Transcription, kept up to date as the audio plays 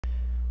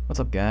What's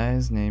up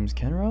guys, name's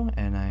Kenro,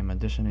 and I'm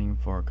auditioning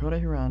for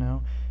Kouta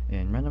Hirano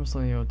in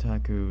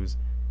RandomSillyOtaku's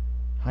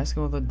High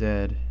School of the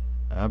Dead,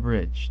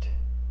 Abridged.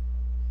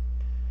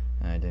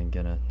 I didn't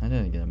get a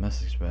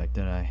message back,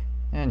 did I?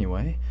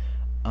 Anyway,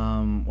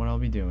 what I'll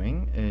be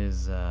doing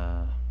is,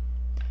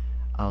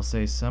 I'll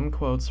say some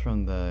quotes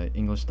from the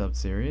English dubbed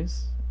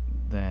series,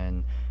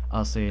 then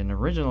I'll say an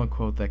original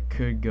quote that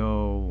could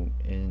go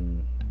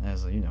in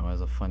as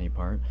a funny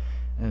part,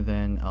 and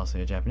then I'll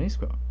say a Japanese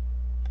quote.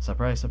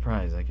 Surprise,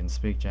 surprise, I can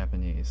speak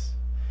Japanese.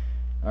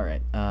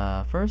 Alright,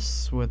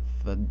 first with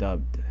the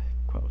dubbed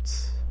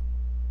quotes.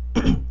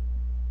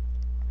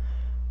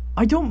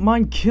 I don't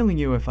mind killing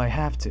you if I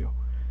have to,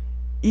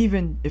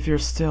 even if you're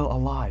still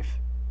alive.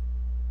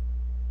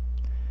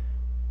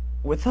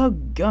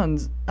 Without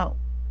guns,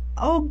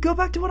 I'll go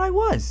back to what I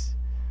was.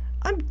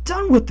 I'm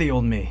done with the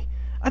old me.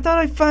 I thought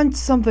I found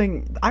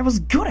something I was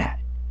good at.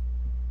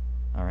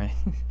 Alright,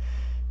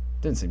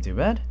 didn't seem too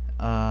bad.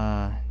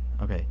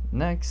 Okay,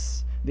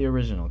 next, the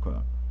original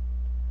quote.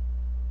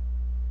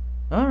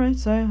 Alright,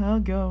 so I'll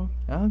go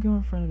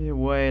in front of you.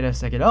 Wait a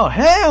second. Oh,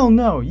 hell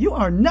no! You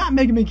are not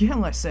making me kill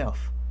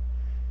myself!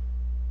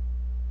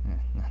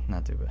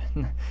 Not too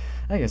bad.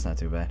 I guess not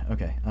too bad.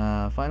 Okay,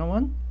 final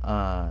one.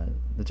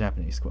 The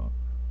Japanese quote.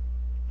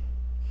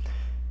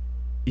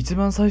 一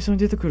番最初に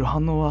出てくる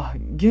反応は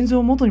現状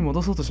を元に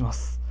戻そうとしま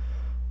す。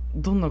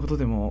どんなこと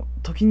でも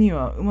時に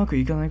はうまく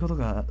いかないこと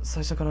が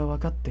最初から分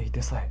かってい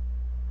てさえ。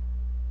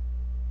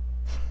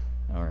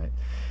Alright.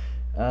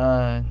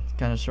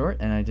 Kind of short,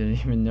 and I didn't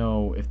even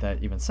know if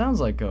that even sounds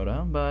like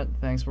Kouta, but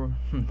thanks for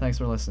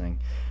listening.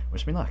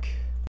 Wish me luck.